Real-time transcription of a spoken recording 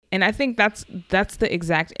And I think that's the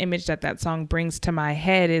exact image that song brings to my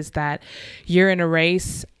head, is that you're in a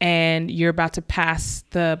race and you're about to pass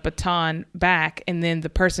the baton back, and then the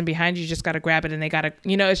person behind you just got to grab it, and they got to,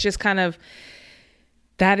 it's just kind of,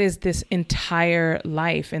 that is this entire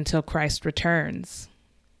life until Christ returns.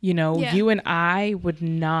 You and I would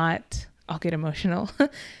not, I'll get emotional.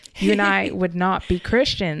 You and I would not be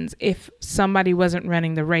Christians if somebody wasn't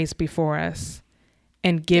running the race before us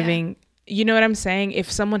and giving, you know what I'm saying?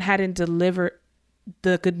 If someone hadn't delivered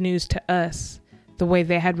the good news to us the way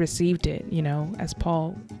they had received it, as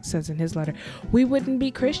Paul says in his letter, we wouldn't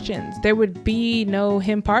be Christians. There would be no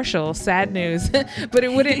hymn partial, sad news, but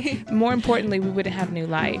it wouldn't, more importantly, we wouldn't have new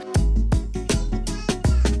life.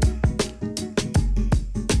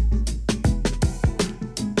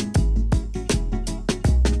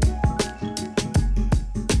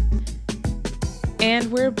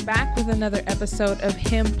 And we're back with another episode of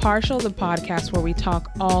Hymn Partial, the podcast where we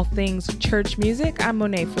talk all things church music. I'm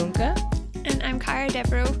Monet Funke. And I'm Cara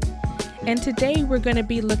Devereaux. And today we're going to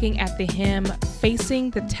be looking at the hymn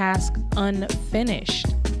Facing the Task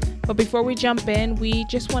Unfinished. But before we jump in, we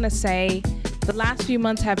just want to say the last few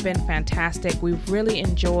months have been fantastic. We've really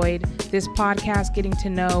enjoyed this podcast, getting to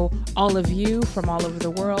know all of you from all over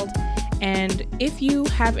the world. And if you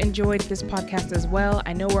have enjoyed this podcast as well,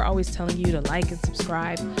 I know we're always telling you to like and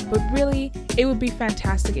subscribe, but really it would be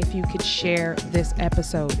fantastic if you could share this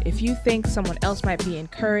episode. If you think someone else might be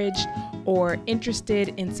encouraged or interested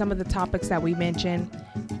in some of the topics that we mentioned,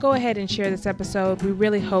 go ahead and share this episode. We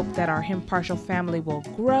really hope that our Hymn Partial family will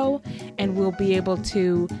grow and we'll be able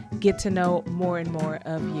to get to know more and more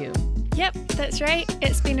of you. Yep, that's right.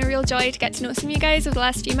 It's been a real joy to get to know some of you guys over the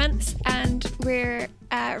last few months, and we're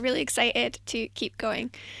really excited to keep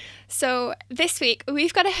going. So this week,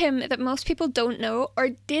 we've got a hymn that most people don't know or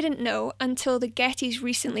didn't know until the Gettys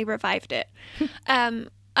recently revived it.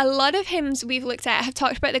 A lot of hymns we've looked at have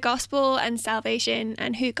talked about the gospel and salvation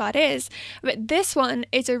and who God is, but this one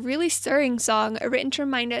is a really stirring song written to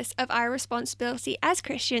remind us of our responsibility as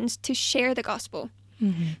Christians to share the gospel.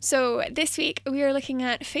 Mm-hmm. So this week we are looking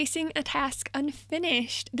at Facing a Task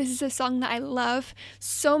Unfinished. This is a song that I love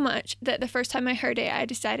so much that the first time I heard it, I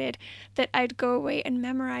decided that I'd go away and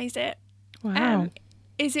memorize it. Wow.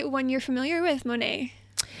 Is it one you're familiar with, Monet?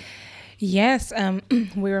 Yes.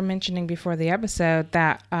 We were mentioning before the episode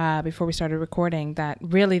that before we started recording that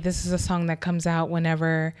really this is a song that comes out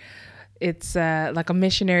whenever it's like a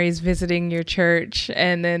missionary is visiting your church,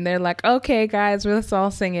 and then they're like, okay, guys, let's all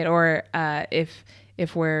sing it. Or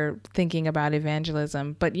if we're thinking about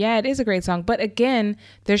evangelism. But yeah, it is a great song. But again,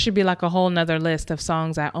 there should be like a whole nother list of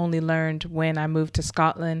songs I only learned when I moved to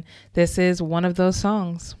Scotland. This is one of those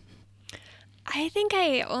songs. I think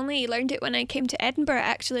I only learned it when I came to Edinburgh,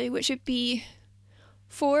 actually, which would be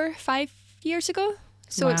 4 or 5 years ago.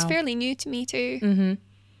 So Wow. It's fairly new to me too. Mm-hmm.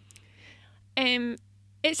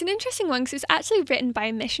 It's an interesting one because it's actually written by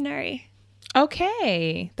a missionary.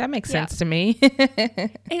 Okay, that makes sense to me.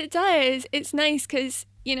 It does. It's nice because,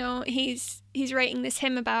 he's writing this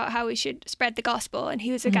hymn about how we should spread the gospel, and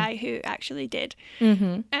he was a guy who actually did.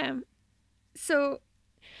 Mm-hmm. So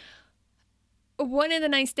one of the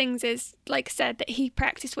nice things is, like I said, that he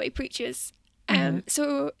practiced what he preaches.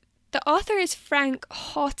 So the author is Frank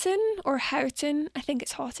Houghton or Houghton. I think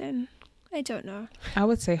it's Houghton. I don't know. I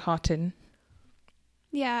would say Houghton.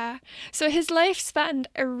 Yeah. So his life spanned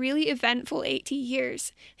a really eventful 80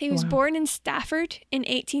 years. He was born in Stafford in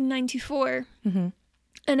 1894. Mm-hmm.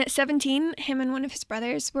 And at 17, him and one of his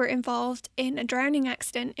brothers were involved in a drowning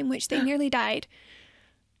accident in which they nearly died.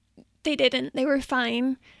 They didn't. They were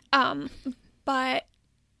fine. But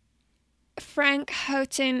Frank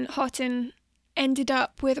Houghton ended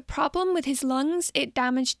up with a problem with his lungs. It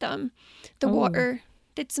damaged them. The water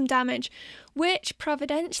did some damage, which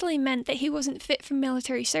providentially meant that he wasn't fit for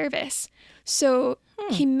military service. So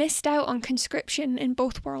he missed out on conscription in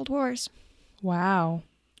both world wars. Wow.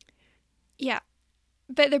 Yeah.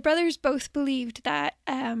 But the brothers both believed that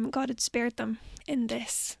God had spared them in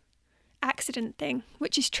this accident thing,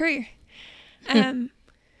 which is true.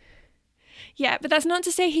 Yeah, but that's not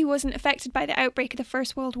to say he wasn't affected by the outbreak of the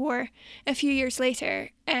First World War. A few years later,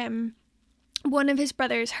 one of his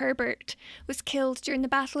brothers, Herbert, was killed during the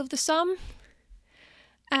Battle of the Somme.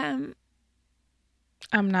 I'm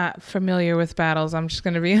not familiar with battles. I'm just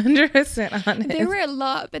going to be 100% honest. There were a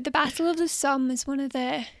lot, but the Battle of the Somme is one of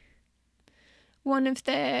the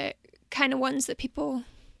kind of ones that people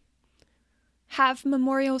have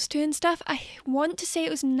memorials to and stuff. I want to say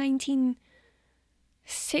it was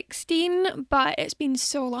 1916, but it's been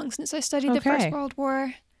so long since I studied the First World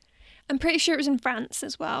War. I'm pretty sure it was in France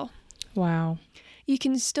as well. Wow. You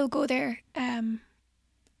can still go there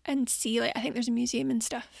and see, like, I think there's a museum and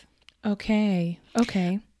stuff. Okay.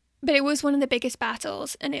 But it was one of the biggest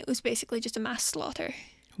battles, and it was basically just a mass slaughter.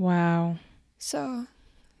 Wow. So,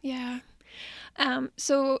 yeah.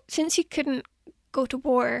 So since he couldn't go to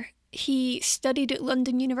war, he studied at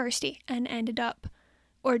London University and ended up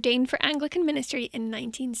ordained for Anglican ministry in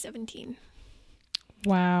 1917.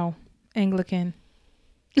 Wow. Anglican.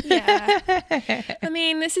 Yeah. I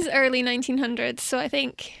mean, this is early 1900s, so I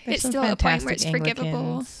think it's still at a point where it's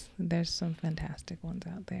forgivable. There's some fantastic ones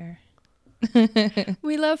out there.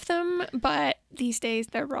 We love them, but these days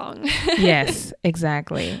they're wrong. Yes,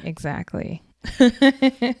 exactly.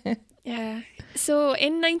 Yeah. So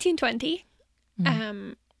in 1920,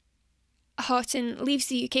 Haughton leaves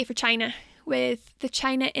the UK for China with the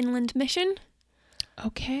China Inland Mission.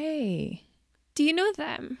 Okay. Do you know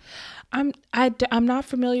them? I'm not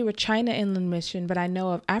familiar with China Inland Mission, but I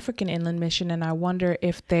know of African Inland Mission, and I wonder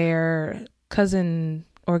if they're cousin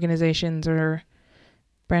organizations or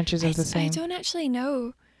branches of the same. I don't actually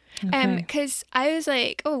know. Okay. Because I was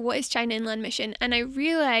like, oh, what is China Inland Mission? And I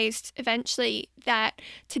realized eventually that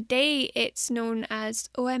today it's known as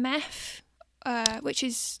OMF, which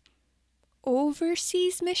is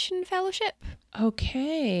Overseas Mission Fellowship.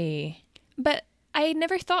 Okay. But I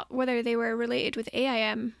never thought whether they were related with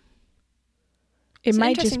AIM. It might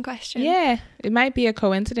interesting question. Yeah, it might be a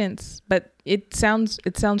coincidence, but it sounds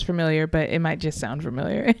familiar, but it might just sound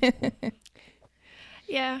familiar.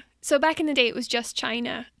 Yeah. So back in the day, it was just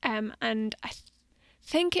China, and I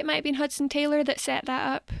think it might have been Hudson Taylor that set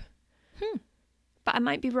that up. But I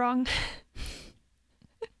might be wrong.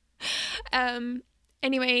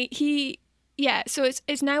 Anyway, so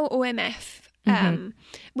it's now OMF,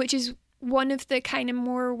 which is one of the kind of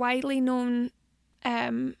more widely known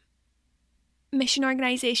mission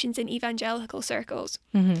organizations in evangelical circles.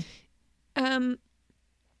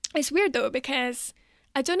 It's weird though, because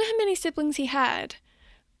I don't know how many siblings he had,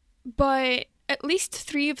 but at least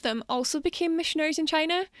 3 of them also became missionaries in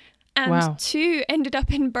China, and 2 ended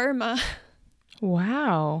up in Burma.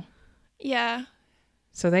 Wow. Yeah.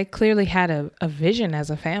 So they clearly had a vision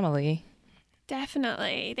as a family.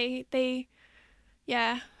 Definitely. They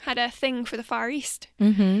had a thing for the Far East.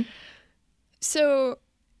 So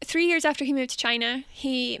 3 years after he moved to China,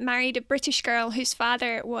 he married a British girl whose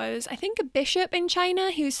father was, I think, a bishop in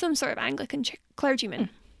China. He was some sort of Anglican clergyman.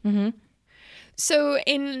 So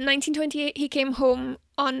in 1928, he came home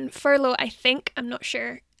on furlough, I think, I'm not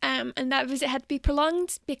sure. And that visit had to be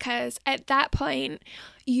prolonged because at that point,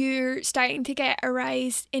 you're starting to get a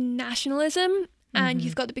rise in nationalism, and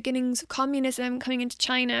you've got the beginnings of communism coming into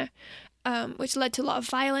China, which led to a lot of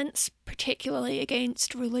violence, particularly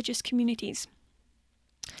against religious communities.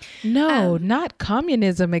 No, not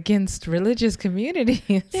communism against religious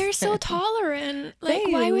communities. They're so tolerant. Like,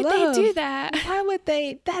 why would they do that? Why would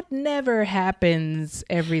they? That never happens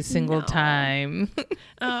every single time.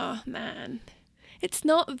 Oh, man. It's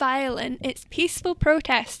not violent. It's peaceful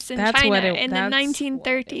protests in China in the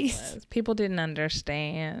 1930s. People didn't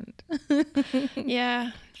understand.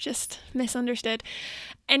 Yeah, just misunderstood.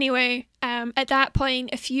 Anyway, at that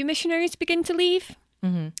point, a few missionaries begin to leave.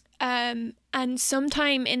 And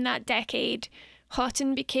sometime in that decade,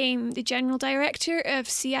 Haughton became the general director of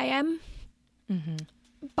CIM.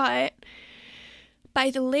 But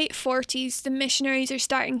by the late 40s, the missionaries are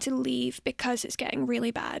starting to leave because it's getting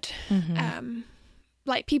really bad.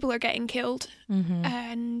 Like, people are getting killed,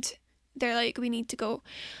 and they're like, we need to go.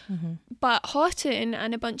 But Haughton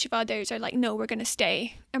and a bunch of others are like, no, we're going to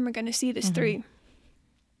stay, and we're going to see this through.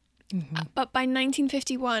 But by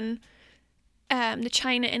 1951... the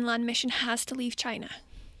China Inland Mission has to leave China.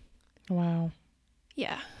 Wow.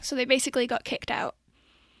 Yeah. So they basically got kicked out.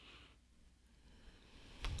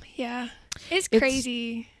 Yeah. It's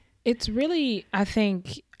crazy. It's really, I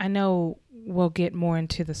know we'll get more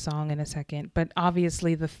into the song in a second, but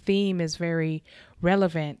obviously the theme is very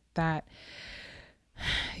relevant, that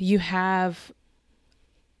you have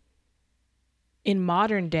in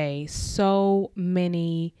modern day so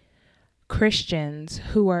many Christians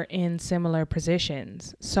who are in similar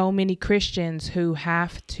positions, so many Christians who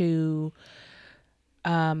have to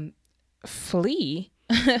flee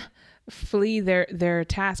their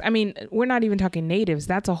task. I mean, we're not even talking natives.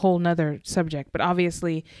 That's a whole nother subject. But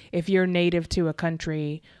obviously, if you're native to a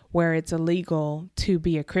country where it's illegal to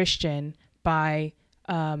be a Christian by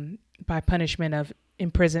punishment of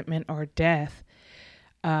imprisonment or death,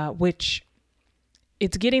 which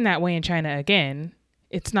it's getting that way in China again.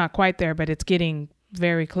 It's not quite there, but it's getting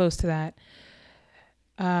very close to that.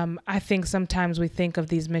 I think sometimes we think of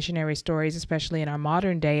these missionary stories, especially in our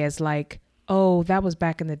modern day, as like, oh, that was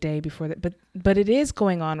back in the day before that. But it is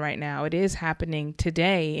going on right now. It is happening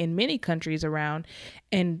today in many countries around.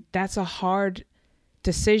 And that's a hard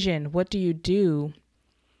decision. What do you do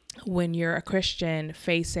when you're a Christian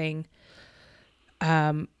facing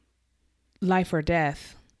life or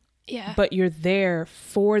death? Yeah. But you're there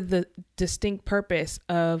for the distinct purpose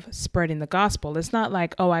of spreading the gospel. It's not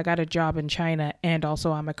like, oh, I got a job in China and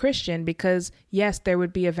also I'm a Christian, because yes, there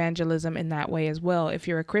would be evangelism in that way as well. If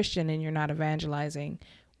you're a Christian and you're not evangelizing,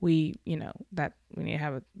 we need to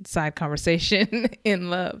have a side conversation in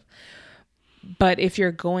love. But if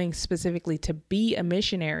you're going specifically to be a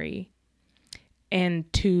missionary and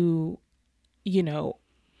to,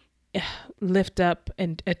 lift up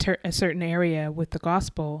a certain area with the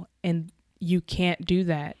gospel, and you can't do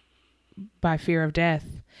that by fear of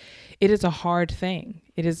death, it is a hard thing.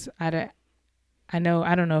 It is, I don't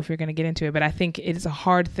know if you're going to get into it, but I think it is a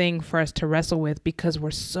hard thing for us to wrestle with because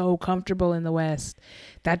we're so comfortable in the West.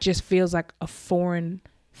 That just feels like a foreign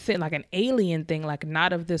thing, like an alien thing, like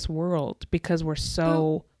not of this world, because we're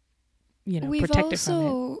so, protected from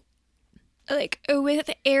it. Like with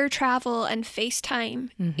air travel and FaceTime,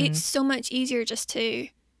 it's so much easier just to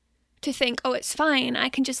think, oh, it's fine, I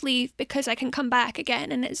can just leave because I can come back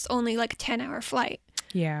again, and it's only like a 10-hour flight.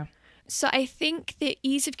 Yeah. So I think the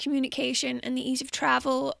ease of communication and the ease of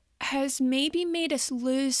travel has maybe made us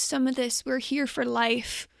lose some of this we're here for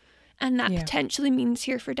life and that potentially means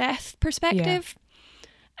here for death perspective.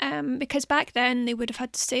 Because back then they would have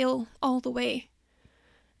had to sail all the way.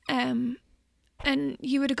 And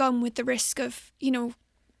you would have gone with the risk of,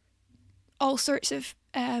 all sorts of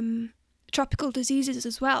tropical diseases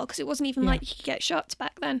as well, because it wasn't even like you could get shots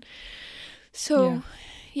back then. So,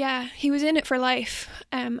 he was in it for life,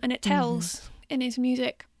 and it tells in his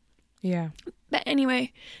music. Yeah. But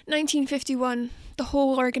anyway, 1951, the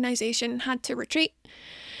whole organisation had to retreat.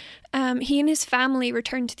 He and his family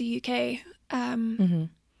returned to the UK,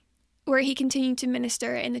 where he continued to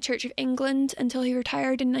minister in the Church of England until he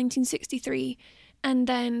retired in 1963 and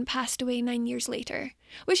then passed away 9 years later,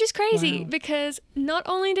 which is crazy because not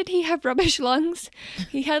only did he have rubbish lungs,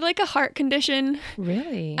 he had like a heart condition.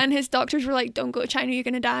 Really? And his doctors were like, don't go to China, you're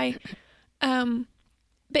going to die.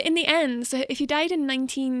 But in the end, so if he died in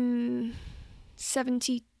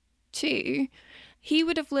 1972, he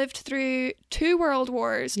would have lived through 2 world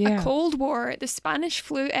wars, a Cold War, the Spanish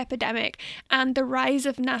flu epidemic, and the rise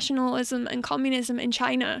of nationalism and communism in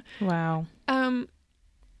China. Wow.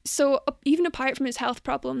 So even apart from his health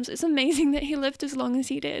problems, it's amazing that he lived as long as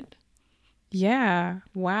he did. Yeah.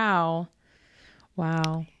 Wow.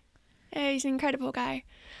 Wow. Yeah, he's an incredible guy.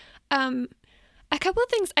 A couple of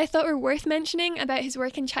things I thought were worth mentioning about his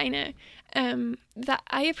work in China that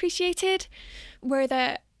I appreciated were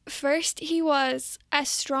that first, he was a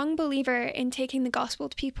strong believer in taking the gospel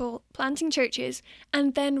to people, planting churches,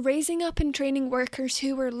 and then raising up and training workers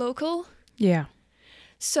who were local. Yeah.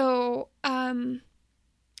 So,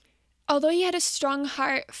 although he had a strong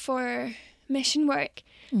heart for mission work,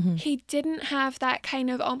 he didn't have that kind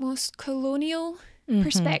of almost colonial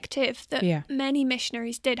perspective that many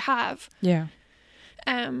missionaries did have. Yeah.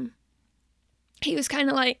 He was kind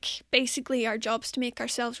of like, basically, our job's to make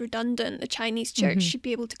ourselves redundant. The Chinese church should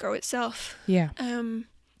be able to grow itself. Yeah.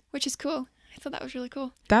 Which is cool. I thought that was really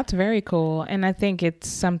cool. That's very cool. And I think it's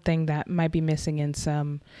something that might be missing in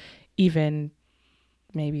some even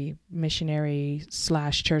maybe missionary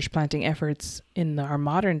 / church planting efforts in our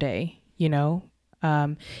modern day.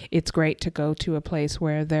 It's great to go to a place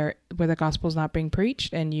where the gospel is not being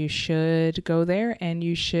preached, and you should go there and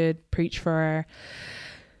you should preach for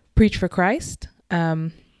Christ.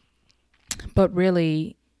 But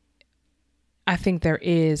really, I think there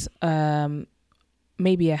is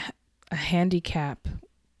maybe a handicap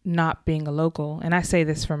not being a local. And I say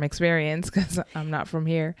this from experience because I'm not from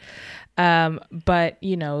here. But,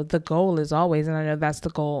 the goal is always, and I know that's the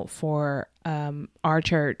goal for our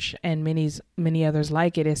church and many others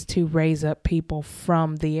like it, is to raise up people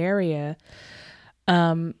from the area.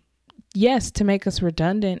 Yes, to make us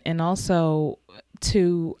redundant, and also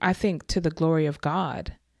I think to the glory of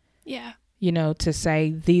God. Yeah. To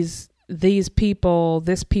say these people,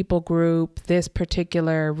 this people group, this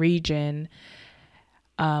particular region,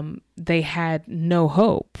 they had no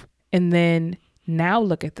hope. And then now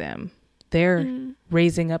look at them. They're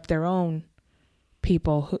raising up their own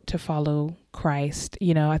people to follow Christ.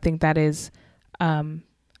 I think that is,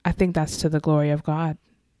 I think that's to the glory of God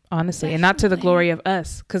honestly. Definitely. And not to the glory of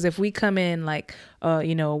us. Because if we come in like, a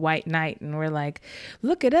white knight and we're like,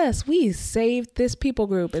 look at us, we saved this people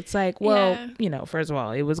group. It's like, well, first of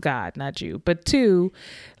all, it was God, not you. But two,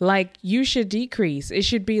 like, you should decrease. It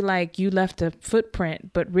should be like you left a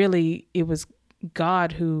footprint, but really it was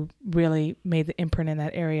God who really made the imprint in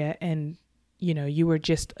that area. And, you were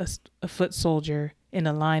just a foot soldier in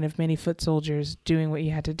a line of many foot soldiers doing what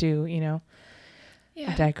you had to do,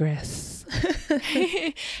 Yeah. I digress.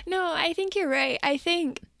 No, I think you're right. I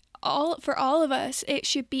think for all of us, it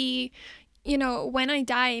should be, when I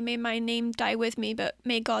die, may my name die with me, but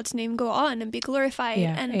may God's name go on and be glorified.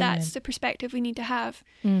 Yeah, and amen. That's the perspective we need to have.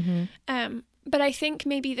 Mm-hmm. But I think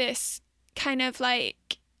maybe this kind of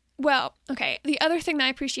like, well, okay, the other thing that I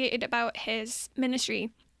appreciated about his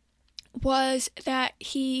ministry was that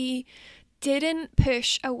he didn't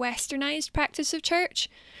push a westernized practice of church.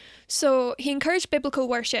 So he encouraged biblical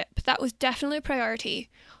worship. That was definitely a priority.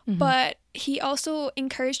 Mm-hmm. But he also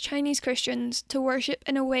encouraged Chinese Christians to worship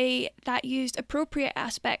in a way that used appropriate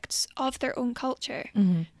aspects of their own culture.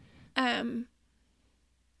 Mm-hmm.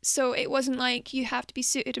 So it wasn't like you have to be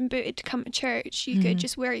suited and booted to come to church. You could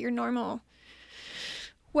just wear your normal,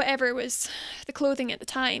 whatever was the clothing at the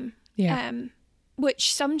time. Yeah.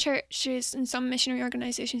 Which some churches and some missionary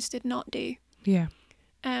organizations did not do. Yeah.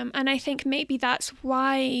 And I think maybe that's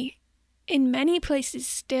why in many places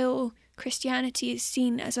still Christianity is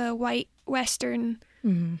seen as a white Western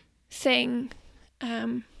thing. But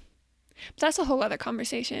that's a whole other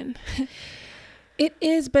conversation. It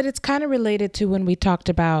is, but it's kind of related to when we talked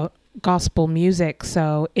about gospel music.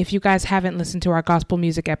 So if you guys haven't listened to our gospel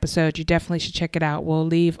music episode, you definitely should check it out. We'll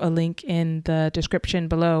leave a link in the description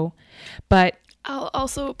below. But I'll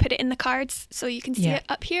also put it in the cards so you can see it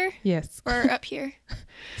up here. Yes. Or up here.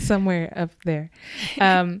 Somewhere up there.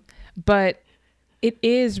 But it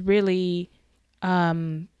is really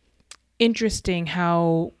interesting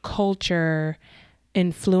how culture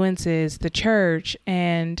influences the church.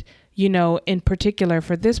 And, in particular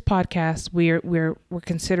for this podcast, we're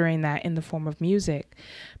considering that in the form of music.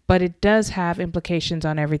 But it does have implications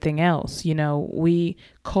on everything else. We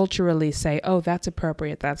culturally say, oh, that's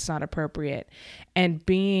appropriate, that's not appropriate. And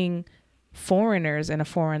being foreigners in a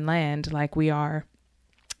foreign land like we are,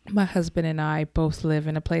 my husband and I both live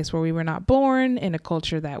in a place where we were not born, in a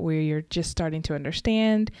culture that we're just starting to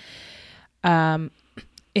understand.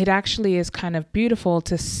 It actually is kind of beautiful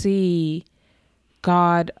to see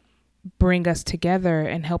God bring us together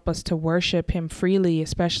and help us to worship him freely,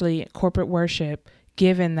 especially corporate worship,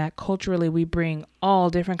 given that culturally we bring all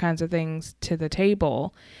different kinds of things to the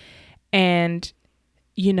table. And,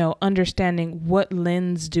 understanding what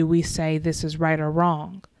lens do we say this is right or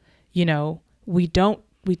wrong?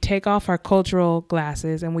 We take off our cultural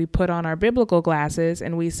glasses and we put on our biblical glasses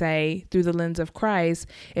and we say, through the lens of Christ,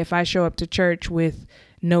 if I show up to church with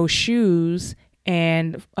no shoes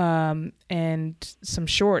and some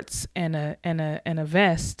shorts and a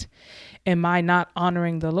vest, am I not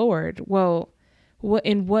honoring the Lord? Well,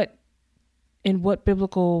 in what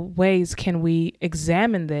biblical ways can we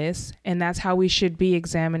examine this? And that's how we should be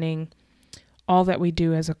examining all that we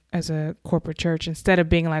do as a corporate church, instead of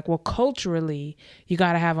being like, well, culturally, you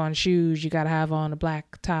got to have on shoes, you got to have on a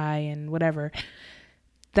black tie and whatever.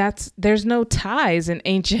 There's no ties in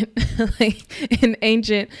ancient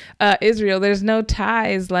Israel. There's no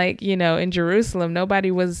ties in Jerusalem.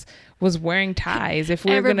 Nobody was wearing ties. If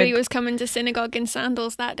everybody was coming to synagogue in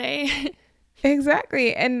sandals that day.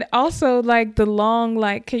 Exactly. And also the long,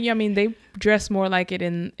 they dress more like it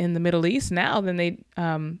in the Middle East now than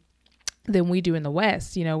we do in the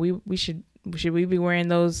West. Should we be wearing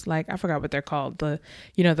those, I forgot what they're called, the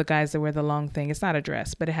guys that wear the long thing. It's not a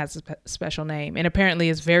dress, but it has a special name and apparently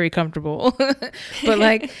is very comfortable.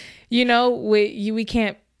 But we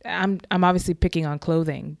can't, I'm obviously picking on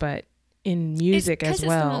clothing, but in music as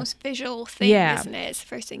well. It's the most visual thing, isn't it? It's the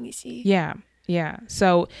first thing you see. Yeah. Yeah.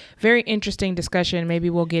 So very interesting discussion. Maybe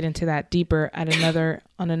we'll get into that deeper on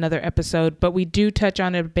another episode, but we do touch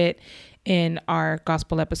on it a bit in our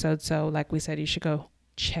gospel episode. So like we said, you should go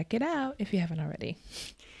check it out if you haven't already.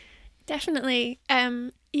 Definitely.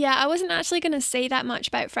 I wasn't actually going to say that much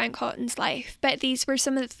about Frank Houghton's life, but these were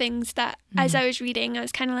some of the things that as I was reading, I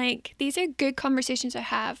was kind of like, these are good conversations to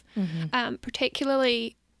have,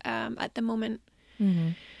 particularly at the moment. Mm-hmm.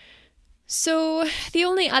 So the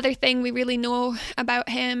only other thing we really know about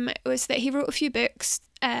him was that he wrote a few books,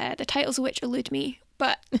 the titles of which elude me,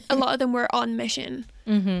 but a lot of them were on mission.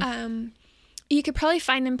 Mm-hmm. You could probably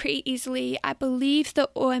find them pretty easily. I believe the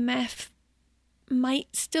OMF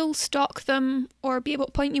might still stock them or be able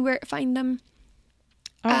to point you where to find them.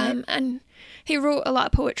 Right. And he wrote a lot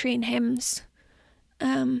of poetry and hymns.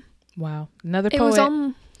 Wow. Another It poet. was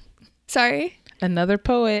on. Sorry. Another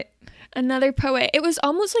poet. Another poet. It was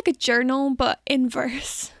almost like a journal, but in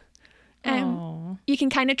verse. Oh. You can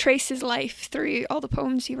kind of trace his life through all the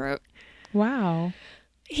poems he wrote. Wow.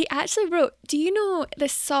 He actually wrote, do you know the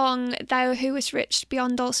song Thou Who Was Rich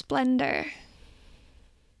Beyond All Splendour?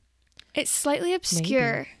 It's slightly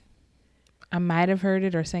obscure. Maybe. I might have heard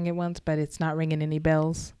it or sang it once, but it's not ringing any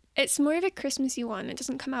bells. It's more of a Christmassy one. It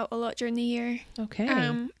doesn't come out a lot during the year.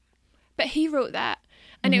 Okay. But he wrote that.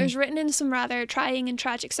 And it was written in some rather trying and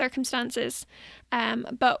tragic circumstances.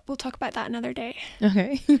 But we'll talk about that another day.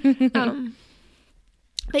 Okay.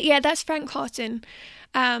 But yeah, that's Frank Houghton.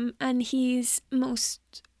 And he's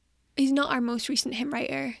not our most recent hymn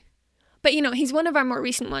writer. But, you know, he's one of our more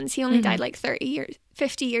recent ones. He only died like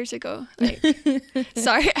 50 years ago. Like,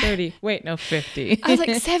 sorry. 30. Wait, no, 50. I was like,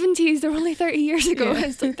 70s, they're only 30 years ago. Yeah.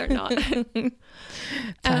 It's like, they're not.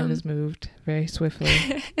 Time has moved very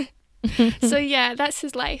swiftly. So yeah, that's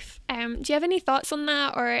his life. Do you have any thoughts on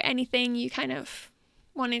that or anything you kind of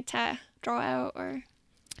wanted to draw out or?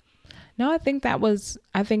 No, I think that was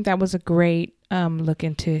a great look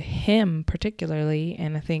into him particularly,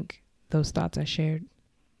 and I think those thoughts I shared.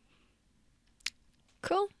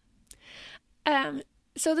 Cool.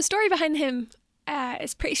 So the story behind him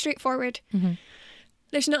is pretty straightforward. Mm-hmm.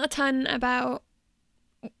 There's not a ton about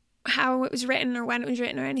how it was written or when it was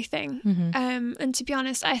written or anything. Mm-hmm. And to be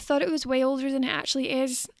honest, I thought it was way older than it actually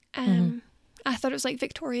is. I thought it was like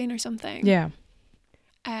Victorian or something. Yeah.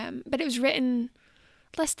 But it was written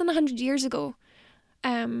less than 100 years ago.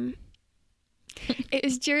 It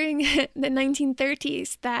was during the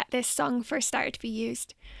 1930s that this song first started to be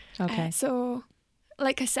used. Okay. So,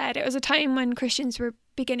 like I said, it was a time when Christians were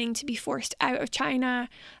beginning to be forced out of China.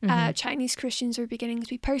 Chinese Christians were beginning to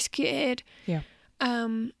be persecuted. Yeah.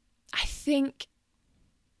 I think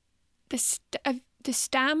the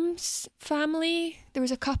Stamps family, there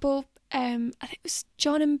was a couple, I think it was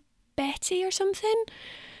John and Betty or something,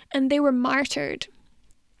 and they were martyred.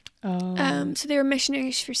 Oh. So they were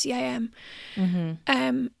missionaries for CIM.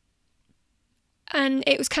 Mm-hmm. And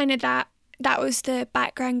it was kind of that was the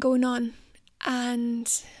background going on. And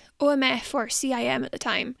OMF or CIM at the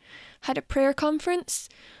time had a prayer conference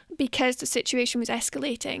because the situation was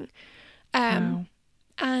escalating. Wow.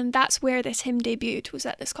 And that's where this hymn debuted, was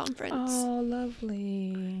at this conference. Oh,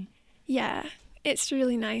 lovely. Yeah, it's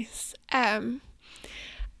really nice.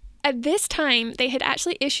 At this time, they had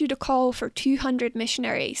actually issued a call for 200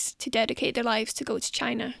 missionaries to dedicate their lives to go to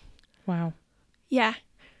China. Wow. Yeah.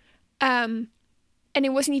 And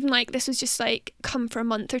it wasn't even like this was just like, come for a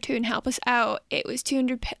month or two and help us out. It was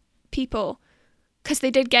 200 people, because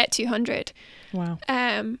they did get 200. Wow.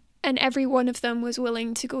 And every one of them was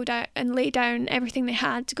willing to go down and lay down everything they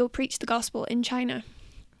had to go preach the gospel in China.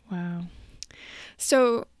 Wow.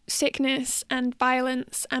 So sickness and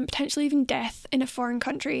violence and potentially even death in a foreign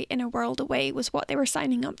country in a world away was what they were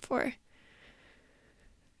signing up for.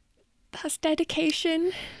 That's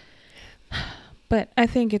dedication. But I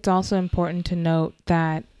think it's also important to note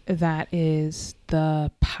that that is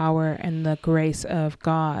the power and the grace of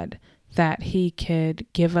God, that he could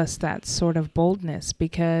give us that sort of boldness,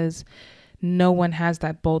 because no one has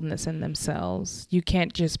that boldness in themselves. You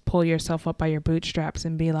can't just pull yourself up by your bootstraps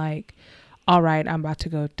and be like, all right, I'm about to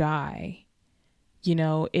go die. You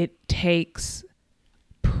know, it takes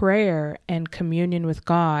prayer and communion with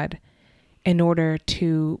God in order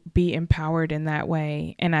to be empowered in that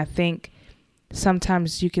way. And I think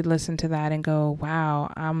sometimes you could listen to that and go,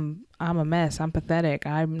 wow, I'm a mess. I'm pathetic.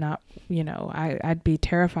 I'm not, I'd be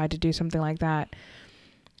terrified to do something like that.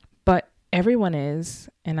 But everyone is.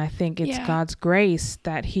 And I think it's God's grace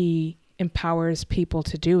that he empowers people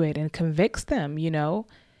to do it and convicts them,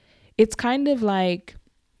 It's kind of like,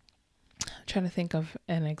 I'm trying to think of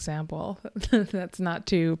an example that's not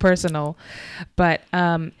too personal, but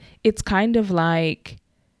it's kind of like,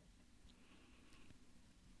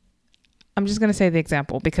 I'm just going to say the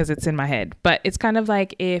example because it's in my head, but it's kind of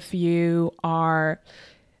like if you are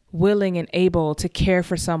willing and able to care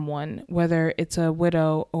for someone, whether it's a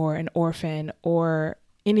widow or an orphan or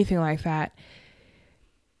anything like that,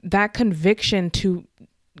 that conviction to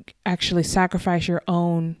actually sacrifice your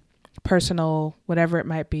own personal, whatever it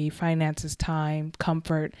might be, finances, time,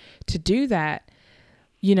 comfort, to do that,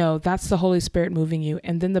 that's the Holy Spirit moving you.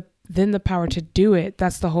 And then the power to do it,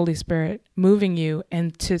 that's the Holy Spirit moving you,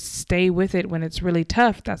 and to stay with it when it's really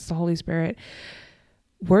tough, that's the Holy Spirit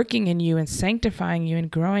working in you and sanctifying you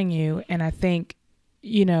and growing you. And I think,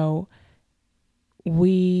 we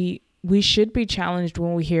should be challenged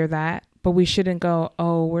when we hear that, but we shouldn't go,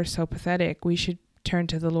 oh, we're so pathetic. We should turn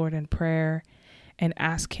to the Lord in prayer and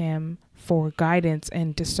ask him for guidance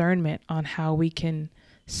and discernment on how we can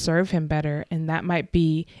serve him better. And that might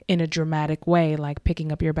be in a dramatic way, like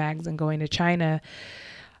picking up your bags and going to China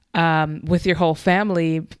with your whole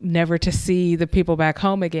family, never to see the people back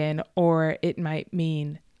home again. Or it might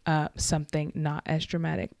mean something not as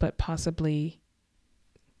dramatic, but possibly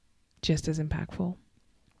just as impactful.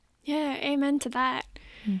 Yeah, amen to that.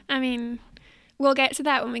 I mean, we'll get to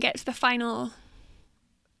that when we get to the final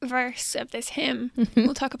verse of this hymn.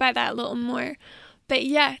 We'll talk about that a little more. But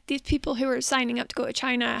yeah, these people who were signing up to go to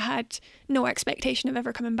China had no expectation of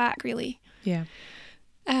ever coming back, really. Yeah.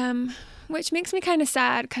 Which makes me kind of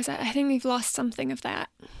sad, because I think we've lost something of that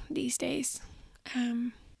these days.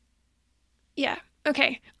 Yeah.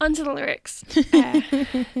 Okay, onto the lyrics. I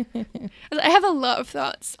have a lot of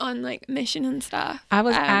thoughts on like mission and stuff. I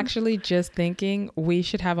was actually just thinking we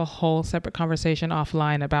should have a whole separate conversation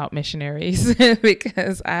offline about missionaries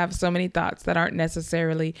because I have so many thoughts that aren't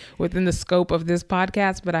necessarily within the scope of this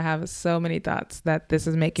podcast, but I have so many thoughts that this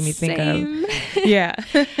is making me think of. Yeah.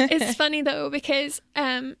 It's funny though, because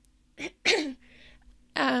for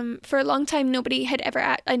a long time nobody had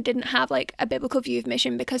ever and didn't have like a biblical view of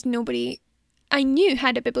mission, because nobody I knew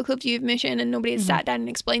had a biblical view of mission and nobody had sat down and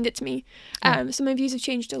explained it to me. So my views have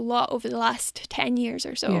changed a lot over the last 10 years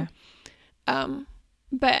or so. Yeah.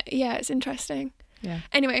 But yeah, it's interesting. Yeah.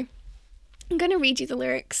 Anyway, I'm going to read you the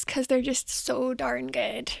lyrics because they're just so darn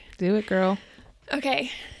good. Do it, girl.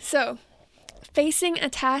 Okay, so facing a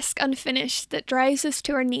task unfinished that drives us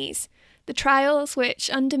to our knees, the trials which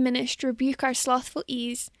undiminished rebuke our slothful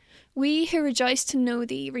ease, we who rejoice to know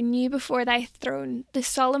thee renew before thy throne the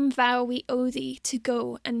solemn vow we owe thee to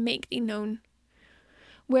go and make thee known.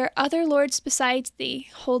 Where other lords besides thee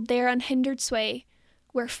hold their unhindered sway,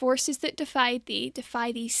 where forces that defied thee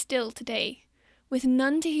defy thee still today, with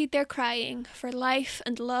none to heed their crying for life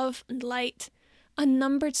and love and light,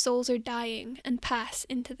 unnumbered souls are dying and pass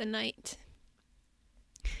into the night.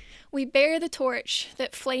 We bear the torch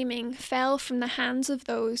that flaming fell from the hands of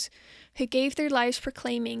those who gave their lives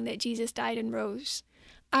proclaiming that Jesus died and rose.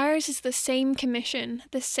 Ours is the same commission,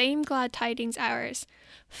 the same glad tidings ours,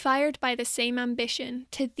 fired by the same ambition,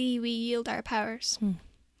 to thee we yield our powers.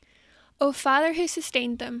 O Father who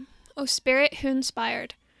sustained them, O Spirit who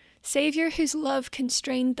inspired, Saviour whose love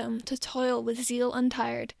constrained them to toil with zeal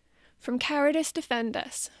untired, from cowardice defend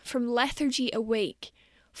us, from lethargy awake,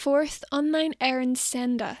 forth on thine errands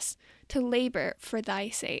send us, to labour for thy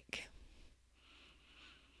sake.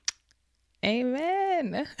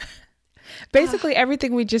 Amen. Basically,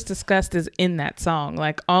 everything we just discussed is in that song.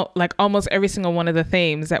 Like almost every single one of the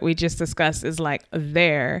themes that we just discussed is like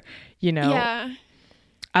there, you know. Yeah.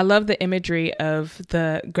 I love the imagery of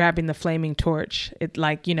the grabbing the flaming torch. It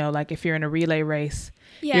like, you know, like if you're in a relay race,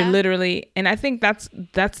 you're literally, and I think that's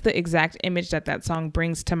the exact image that song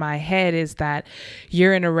brings to my head, is that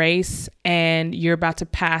you're in a race and you're about to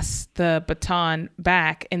pass the baton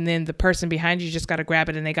back, and then the person behind you just got to grab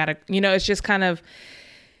it, and they got to, you know, it's just kind of,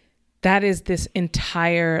 that is this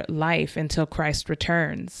entire life until Christ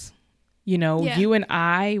returns. You know, you and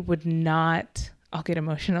I would not, I'll get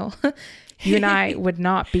emotional. You and I would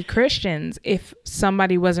not be Christians if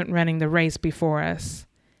somebody wasn't running the race before us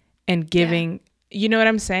and giving, you know what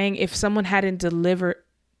I'm saying? If someone hadn't delivered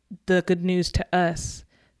the good news to us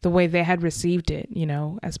the way they had received it, you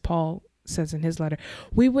know, as Paul says in his letter,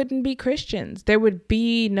 we wouldn't be Christians. There would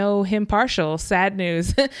be no him partial, sad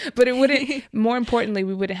news, but it wouldn't, more importantly,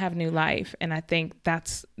 we wouldn't have new life. And I think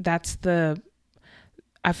that's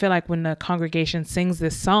I feel like when the congregation sings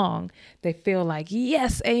this song, they feel like,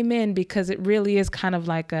 yes, amen, because it really is kind of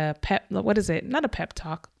like a pep, what is it? Not a pep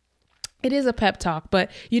talk. It is a pep talk,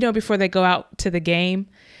 but you know, before they go out to the game,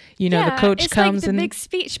 you know, the coach comes, like the and big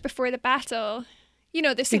speech before the battle. You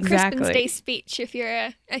know, the St. Crispin's Day speech if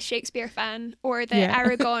you're a Shakespeare fan, or the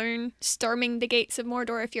Aragorn storming the gates of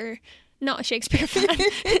Mordor if you're not a Shakespeare fan.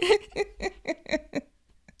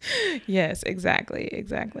 Yes, exactly.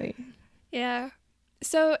 Yeah.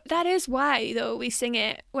 So that is why, though, we sing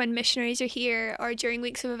it when missionaries are here or during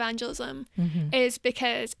weeks of evangelism, is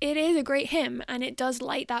because it is a great hymn and it does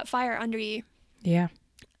light that fire under you. Yeah.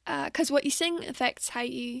 Because what you sing affects how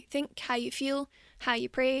you think, how you feel, how you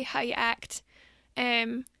pray, how you act.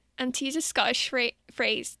 And to use a Scottish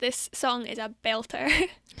phrase, this song is a belter.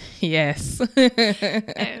 Yes.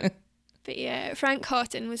 But yeah, Frank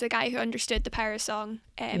Houghton was a guy who understood the power of song,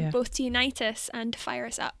 both to unite us and to fire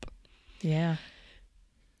us up. Yeah.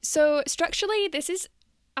 So structurally, this is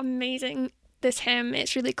amazing, this hymn.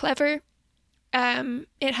 It's really clever.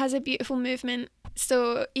 It has a beautiful movement.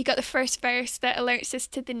 So you got the first verse that alerts us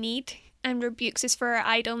to the need and rebukes us for our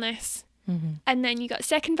idleness. And then you got the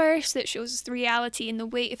second verse that shows us the reality and the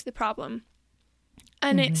weight of the problem.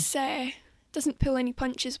 And it's doesn't pull any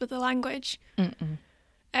punches with the language.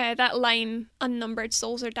 That line, unnumbered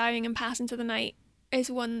souls are dying and pass into the night, is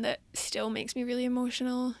one that still makes me really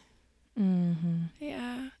emotional.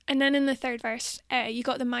 Yeah. And then in the third verse, you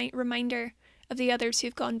got the reminder of the others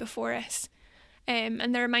who've gone before us,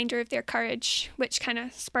 and the reminder of their courage, which kind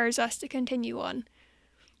of spurs us to continue on.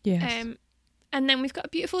 Yes. And then we've got a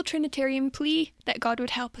beautiful Trinitarian plea that God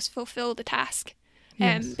would help us fulfill the task.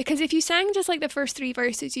 Yes. Because if you sang just like the first three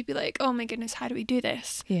verses, you'd be like, oh my goodness, how do we do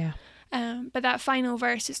this? Yeah. But that final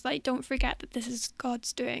verse is like, don't forget that this is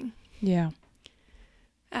God's doing. Yeah.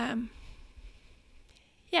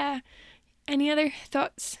 Yeah. Any other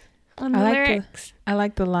thoughts on the lyrics? I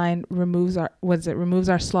like the line, removes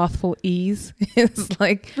our slothful ease. It's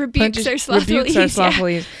like rebukes our slothful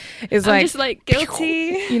ease. It's I'm like, just like,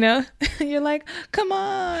 guilty. You know, you're like, come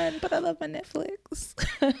on, but I love my Netflix.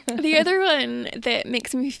 The other one that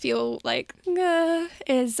makes me feel like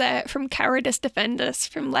is from Cowardice Defend Us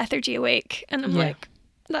from Lethargy Awake. And I'm like,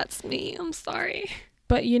 that's me. I'm sorry.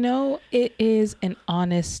 But you know, it is an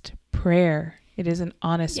honest prayer. It is an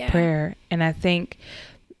honest prayer. And I think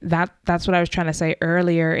that's what I was trying to say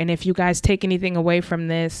earlier. And if you guys take anything away from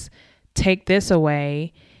this, take this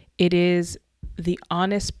away. It is the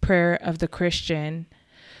honest prayer of the Christian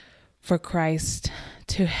for Christ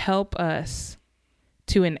to help us,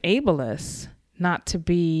 to enable us not to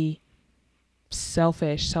be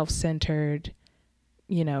selfish, self-centered,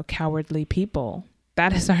 cowardly people.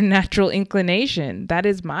 That is our natural inclination. That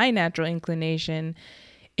is my natural inclination.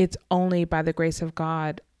 It's only by the grace of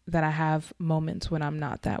God that I have moments when I'm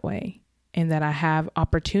not that way, and that I have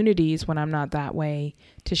opportunities when I'm not that way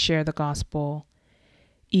to share the gospel,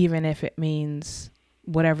 even if it means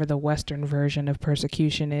whatever the Western version of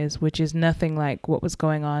persecution is, which is nothing like what was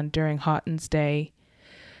going on during Houghton's day.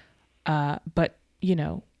 But,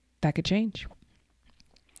 that could change.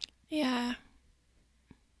 Yeah.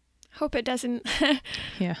 Hope it doesn't.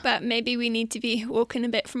 Yeah. But maybe we need to be woken a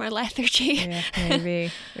bit from our lethargy. Yeah,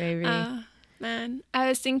 maybe. Man, I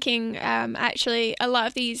was thinking, actually, a lot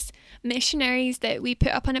of these missionaries that we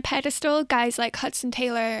put up on a pedestal, guys like Hudson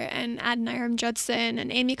Taylor and Adoniram Judson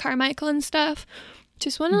and Amy Carmichael and stuff,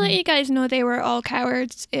 just want to let you guys know they were all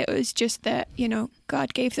cowards. It was just that,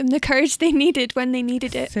 God gave them the courage they needed when they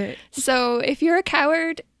needed it. So if you're a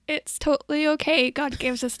coward, it's totally okay. God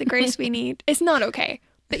gives us the grace we need. It's not okay.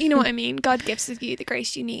 But you know what I mean? God gives you the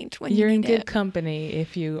grace you need when you're you in need good it. company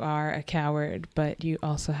if you are a coward, but you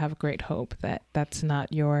also have great hope that that's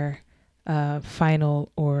not your final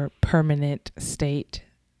or permanent state.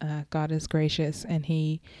 God is gracious, and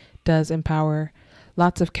he does empower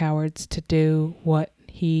lots of cowards to do what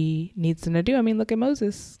he needs them to do. I mean, look at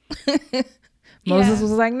Moses. Moses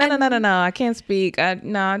was like, no, I can't speak. I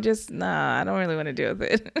don't really want to deal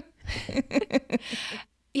with it.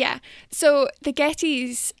 Yeah. So the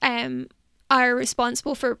Gettys are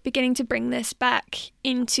responsible for beginning to bring this back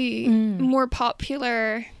into more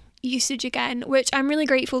popular usage again, which I'm really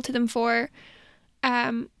grateful to them for.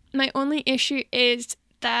 My only issue is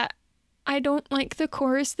that I don't like the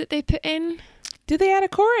chorus that they put in. Did they add a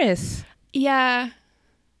chorus? Yeah.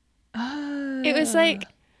 It was like,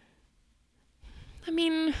 I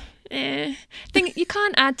mean, you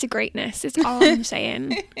can't add to greatness, is all I'm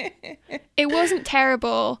saying. It wasn't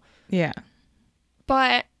terrible. Yeah.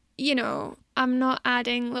 But, I'm not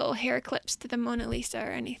adding little hair clips to the Mona Lisa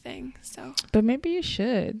or anything, so. But maybe you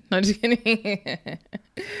should. No, just kidding.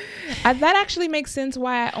 That actually makes sense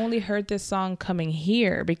why I only heard this song coming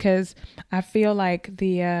here, because I feel like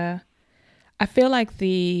the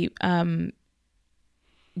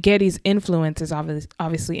Getty's influence is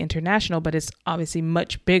obviously international, but it's obviously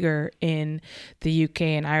much bigger in the UK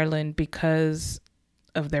and Ireland because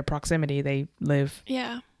of their proximity. They live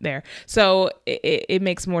there. So it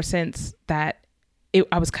makes more sense that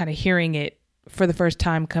I was kind of hearing it for the first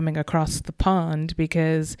time coming across the pond,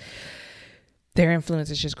 because their influence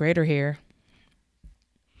is just greater here.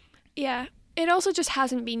 Yeah. It also just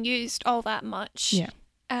hasn't been used all that much. Yeah.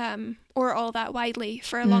 Or all that widely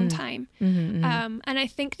for a long time. And I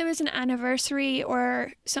think there was an anniversary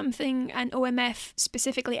or something, and OMF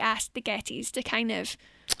specifically asked the Gettys to kind of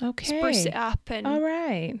spruce it up. And all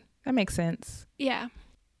right. That makes sense. Yeah.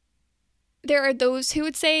 There are those who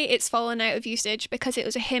would say it's fallen out of usage because it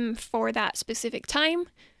was a hymn for that specific time,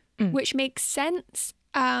 which makes sense,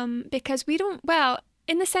 because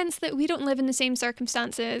in the sense that we don't live in the same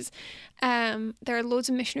circumstances. There are loads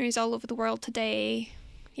of missionaries all over the world today,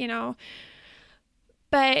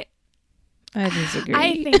 but I disagree.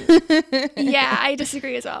 I think, yeah, I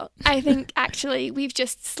disagree as well. I think actually we've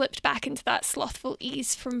just slipped back into that slothful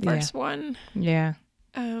ease from verse 1. Yeah.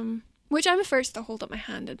 Which I'm the first to hold up my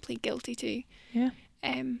hand and plead guilty to. Yeah.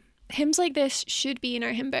 Hymns like this should be in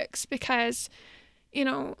our hymn books because, you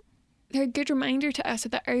know, they're a good reminder to us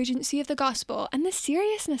of the urgency of the gospel and the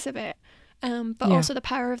seriousness of it, but also the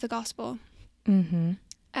power of the gospel.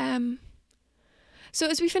 Mm-hmm. So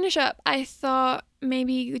as we finish up, I thought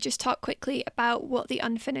maybe you could just talk quickly about what the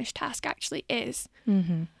unfinished task actually is.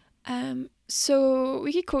 Mm-hmm. So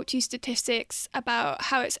we could quote you statistics about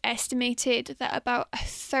how it's estimated that about a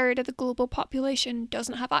third of the global population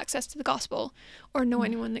doesn't have access to the gospel or know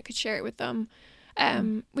anyone that could share it with them.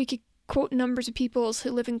 We could quote numbers of peoples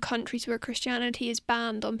who live in countries where Christianity is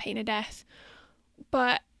banned on pain of death.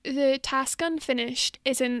 But the task unfinished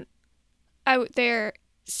isn't out there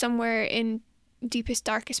somewhere in deepest,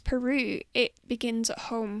 darkest Peru. It begins at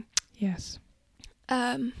home. Yes.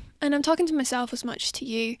 And I'm talking to myself as much as to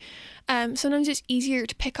you. Sometimes it's easier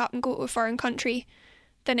to pick up and go to a foreign country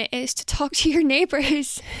than it is to talk to your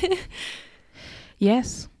neighbours.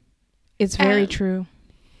 Yes. It's very true.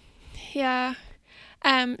 Yeah.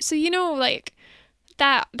 So, you know, like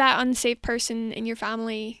that unsaved person in your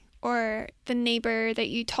family, or the neighbour that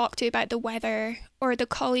you talk to about the weather, or the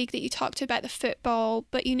colleague that you talk to about the football,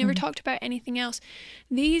 but you never talked about anything else.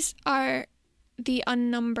 These are the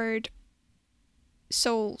unnumbered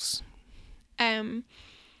souls. And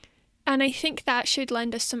I think that should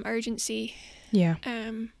lend us some urgency. Yeah.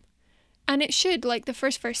 And it should, like the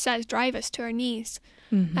first verse says, drive us to our knees.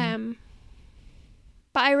 Mm-hmm.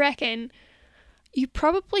 But I reckon you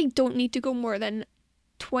probably don't need to go more than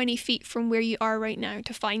 20 feet from where you are right now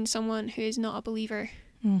to find someone who is not a believer.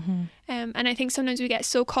 Mm-hmm. And I think sometimes we get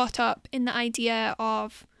so caught up in the idea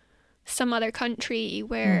of some other country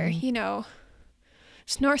where, you know,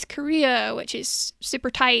 it's North Korea, which is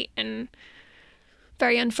super tight and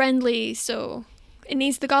very unfriendly, so it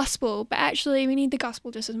needs the gospel. But actually, we need the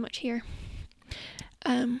gospel just as much here.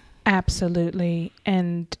 Absolutely.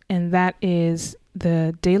 And that is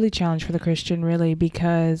the daily challenge for the Christian, really,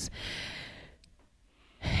 because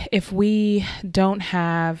if we don't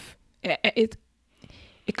have it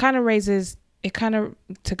kind of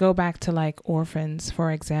to go back to like orphans,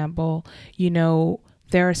 for example, you know,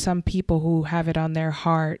 there are some people who have it on their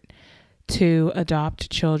heart to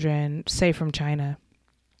adopt children, say from China,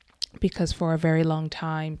 because for a very long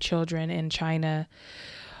time, children in China,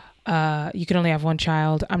 you can only have one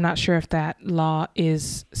child. I'm not sure if that law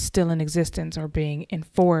is still in existence or being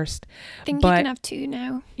enforced. I think you can have 2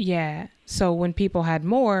 now. Yeah. So when people had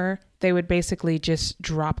more, they would basically just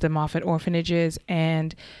drop them off at orphanages,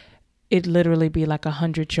 and it'd literally be like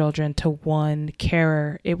 100 children to one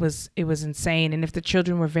carer. It was insane. And if the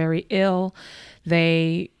children were very ill,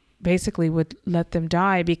 they basically would let them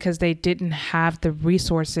die because they didn't have the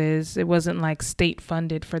resources. It wasn't like state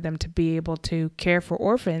funded for them to be able to care for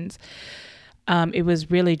orphans. It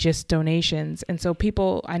was really just donations. And so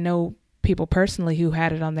I know people personally who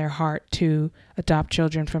had it on their heart to adopt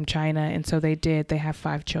children from China. And so they did. They have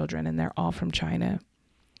 5 children and they're all from China.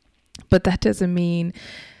 But that doesn't mean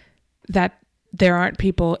that there aren't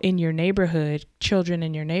people in your neighborhood, children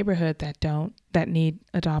in your neighborhood that need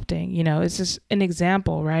adopting. You know, it's just an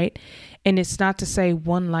example, right? And it's not to say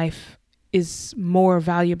one life is more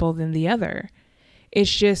valuable than the other.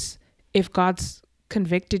 It's just, if God's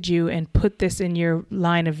convicted you and put this in your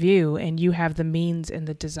line of view, and you have the means and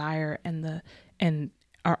the desire and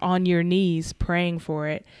are on your knees praying for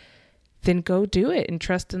it, then go do it and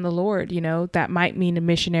trust in the Lord. You know, that might mean a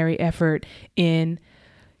missionary effort in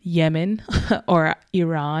Yemen or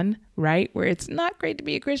Iran, right? Where it's not great to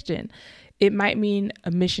be a Christian. It might mean a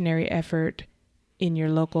missionary effort in your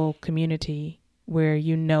local community where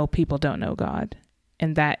you know people don't know God.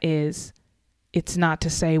 And that is, it's not to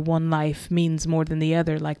say one life means more than the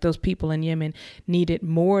other. Like those people in Yemen need it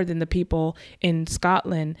more than the people in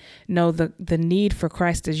Scotland. No, the need for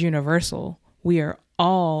Christ is universal. We are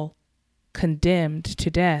all condemned to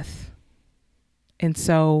death. And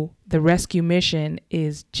so the rescue mission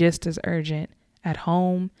is just as urgent at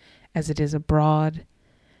home as it is abroad.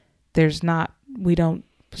 We don't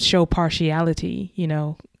show partiality, you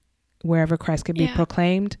know, wherever Christ can be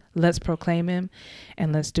proclaimed, let's proclaim him,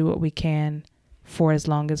 and let's do what we can for as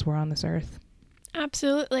long as we're on this earth.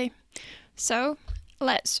 Absolutely. So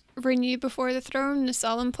let's renew before the throne the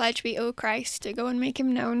solemn pledge we owe Christ to go and make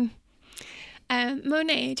him known.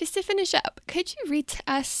 Monet, just to finish up, could you read to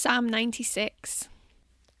us Psalm 96?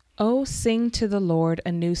 Oh, sing to the Lord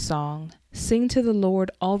a new song. Sing to the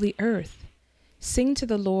Lord all the earth. Sing to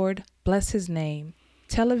the Lord, bless his name.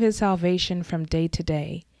 Tell of his salvation from day to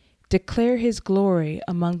day. Declare his glory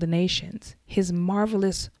among the nations, his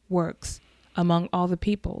marvelous works among all the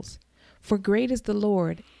peoples. For great is the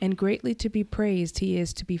Lord, and greatly to be praised he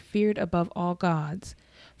is, to be feared above all gods.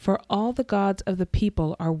 For all the gods of the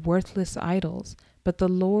people are worthless idols, but the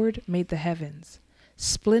Lord made the heavens.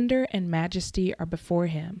 Splendor and majesty are before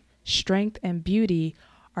him. Strength and beauty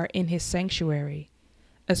are in his sanctuary.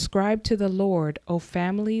 Ascribe to the Lord, O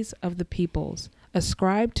families of the peoples.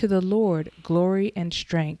 Ascribe to the Lord glory and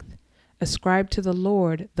strength. Ascribe to the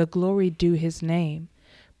Lord the glory due his name.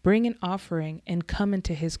 Bring an offering and come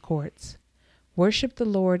into his courts. Worship the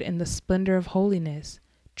Lord in the splendor of holiness.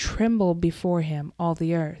 Tremble before him, all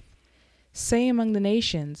the earth. Say among the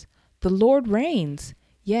nations, the Lord reigns.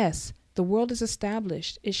 Yes, the world is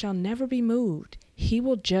established. It shall never be moved. He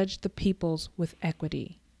will judge the peoples with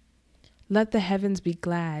equity. Let the heavens be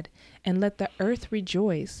glad, and let the earth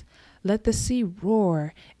rejoice. Let the sea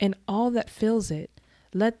roar, and all that fills it.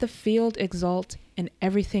 Let the field exult, and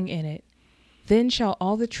everything in it. Then shall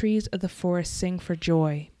all the trees of the forest sing for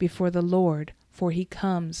joy before the Lord, for he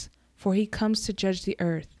comes to judge the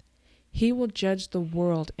earth. He will judge the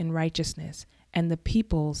world in righteousness, and the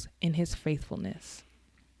peoples in his faithfulness.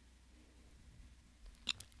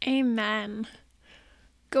 Amen.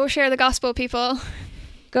 Go share the gospel, people.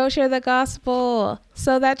 Go share the gospel.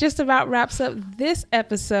 So that just about wraps up this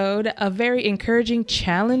episode, a very encouraging,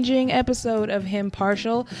 challenging episode of Him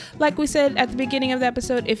Partial. Like we said at the beginning of the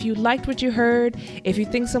episode, if you liked what you heard, if you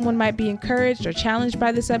think someone might be encouraged or challenged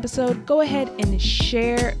by this episode, go ahead and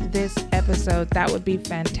share this episode. That would be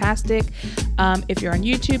fantastic. If you're on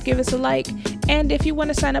YouTube, give us a like. And if you want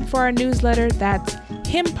to sign up for our newsletter, that's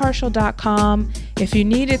himpartial.com. If you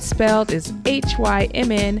need it spelled, it's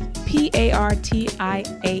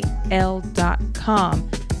HYMNPARTIAL.com.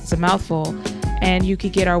 It's a mouthful. And you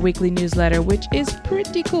could get our weekly newsletter, which is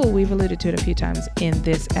pretty cool. We've alluded to it a few times in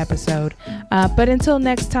this episode. But until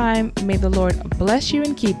next time, may the Lord bless you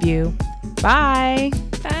and keep you. Bye.